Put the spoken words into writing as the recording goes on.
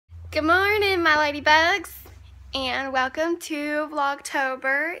Good morning, my ladybugs, and welcome to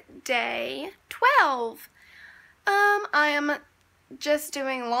Vlogtober day 12. I am just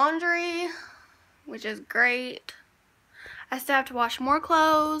doing laundry, which is great. I still have to wash more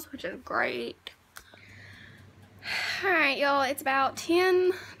clothes, which is great. Alright, y'all, it's about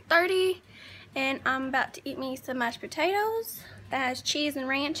 10:30, and I'm about to eat me some mashed potatoes that has cheese and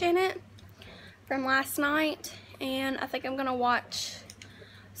ranch in it from last night, and I think I'm gonna watch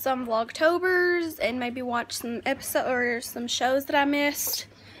some Vlogtobers and maybe watch some episodes or some shows that I missed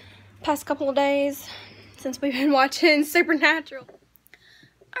past couple of days since we've been watching Supernatural.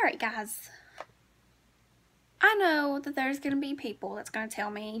 Alright guys, I know that there's gonna be people that's gonna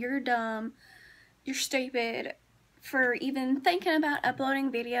tell me you're dumb, you're stupid for even thinking about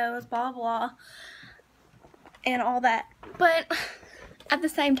uploading videos, blah blah and all that, but at the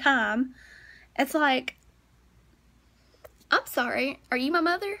same time it's like, I'm sorry, are you my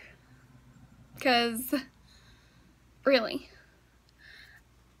mother? Because, really,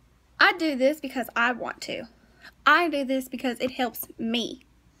 I do this because I want to. I do this because it helps me.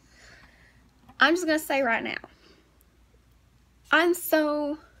 I'm just going to say right now, I'm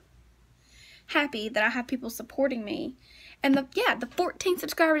so happy that I have people supporting me. And the 14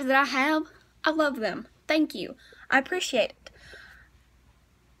 subscribers that I have, I love them. Thank you. I appreciate it.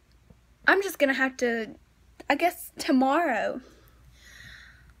 I'm just going to have to, I guess tomorrow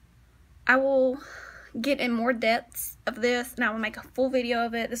I will get in more depths of this and I will make a full video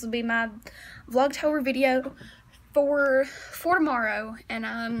of it. This will be my Vlogtober video for tomorrow, and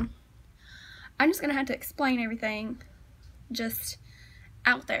I'm just gonna have to explain everything just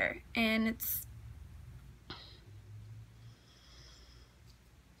out there, and it's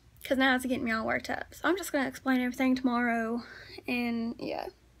because now it's getting me all worked up. So I'm just gonna explain everything tomorrow, and yeah.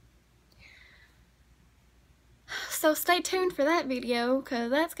 So stay tuned for that video,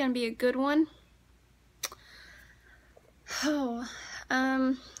 because that's going to be a good one. Oh,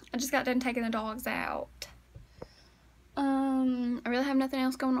 I just got done taking the dogs out. I really have nothing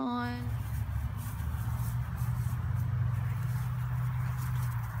else going on.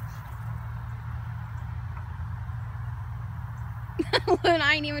 Look,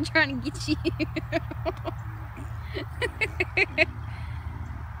 I ain't even trying to get you.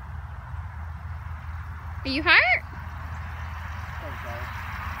 Are you hurt?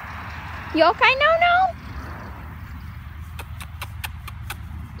 Okay. You okay, No?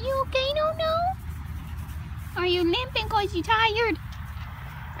 You okay, No? Are you limping because you tired?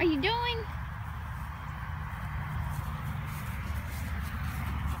 Are you doing?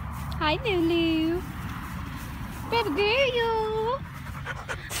 Hi, Lulu. Baby girl.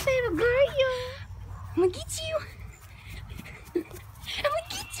 Baby girl. I'm gonna get you. I'm gonna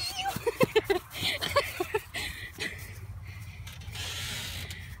get you.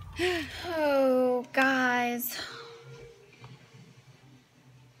 Oh, guys.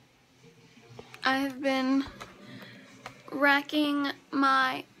 I've been racking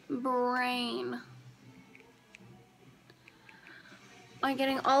my brain on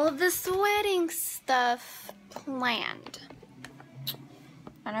getting all of this wedding stuff planned.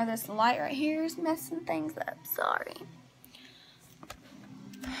 I know this light right here is messing things up, sorry.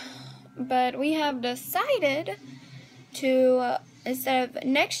 But we have decided to, instead of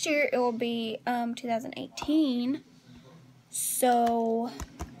next year, it will be 2018. So,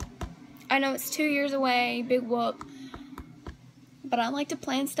 I know it's 2 years away, big whoop. But I like to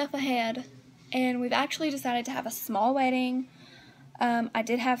plan stuff ahead. And we've actually decided to have a small wedding. I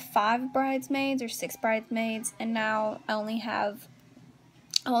did have 5 bridesmaids or 6 bridesmaids. And now I'm only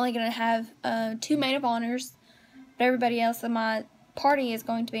going to have 2 maid of honors. But everybody else in my party is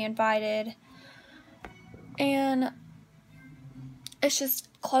going to be invited. And it's just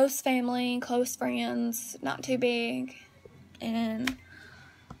close family, close friends, not too big. And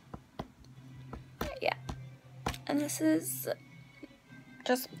yeah. And this is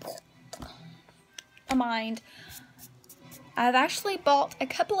just a mind. I've actually bought a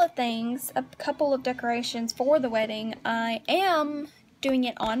couple of things, a couple of decorations for the wedding. I am doing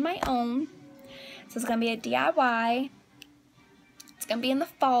it on my own. So it's going to be a DIY. It's going to be in the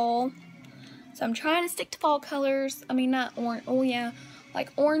fall. So I'm trying to stick to fall colors. I mean, not orange. Oh yeah,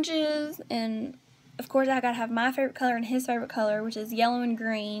 like oranges, and of course I gotta have my favorite color and his favorite color, which is yellow and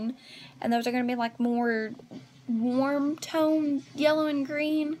green. And those are gonna be like more warm tone yellow and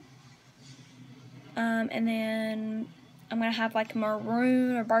green. And then I'm gonna have like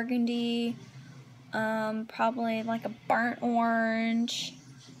maroon or burgundy, probably like a burnt orange,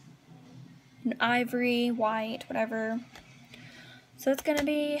 an ivory, white, whatever. So it's gonna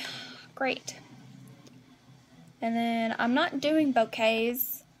be great. And then I'm not doing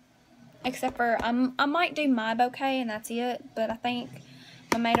bouquets. except for I might do my bouquet and that's it, but I think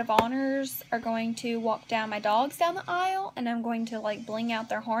my maid of honors are going to walk down my dogs down the aisle, and I'm going to like bling out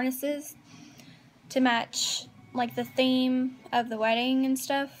their harnesses to match like the theme of the wedding and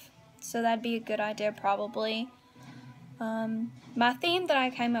stuff. So that'd be a good idea probably. My theme that I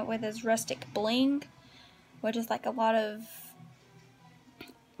came up with is rustic bling, which is like a lot of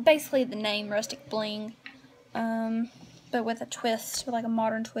basically the name rustic bling, but with a twist, with like a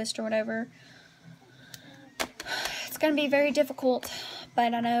modern twist or whatever. It's gonna be very difficult,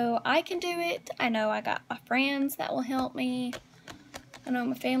 but I know I can do it. I know I got my friends that will help me. I know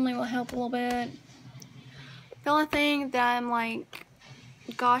my family will help a little bit. The only thing that I'm like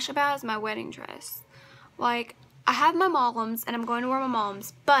gosh about is my wedding dress. Like, I have my mom's and I'm going to wear my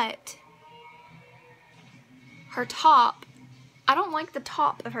mom's, but her top, I don't like the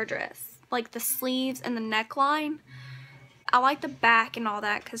top of her dress, like the sleeves and the neckline. I like the back and all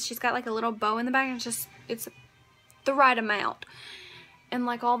that because she's got like a little bow in the back, and it's the right amount. And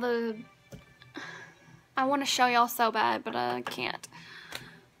like all the, I want to show y'all so bad, but I can't.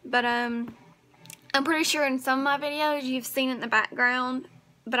 But I'm pretty sure in some of my videos you've seen it in the background,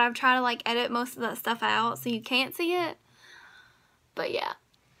 but I've tried to like edit most of that stuff out so you can't see it. But yeah,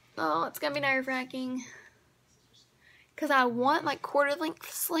 oh, it's gonna be nerve-wracking because I want like quarter-length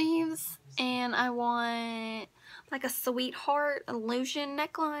sleeves, and I want like a sweetheart illusion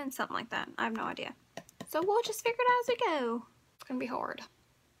neckline, something like that. I have no idea. So we'll just figure it out as we go. It's gonna be hard.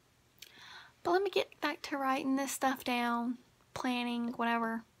 But let me get back to writing this stuff down, planning,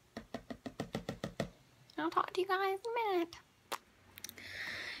 whatever. I'll talk to you guys in a minute.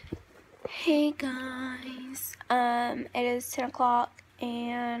 Hey guys, it is 10 o'clock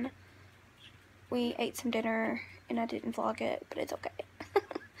and we ate some dinner and I didn't vlog it, but it's okay.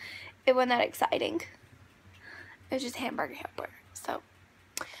 It wasn't that exciting. It was just hamburger helper. So,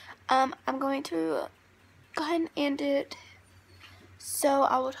 I'm going to go ahead and end it. So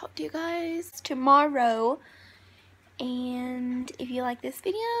I will talk to you guys tomorrow. And if you like this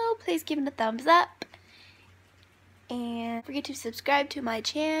video, please give it a thumbs up. And don't forget to subscribe to my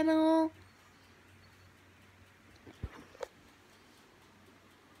channel.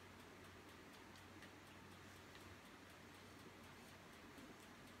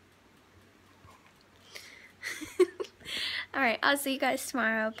 Alright, I'll see you guys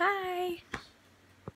tomorrow. Bye.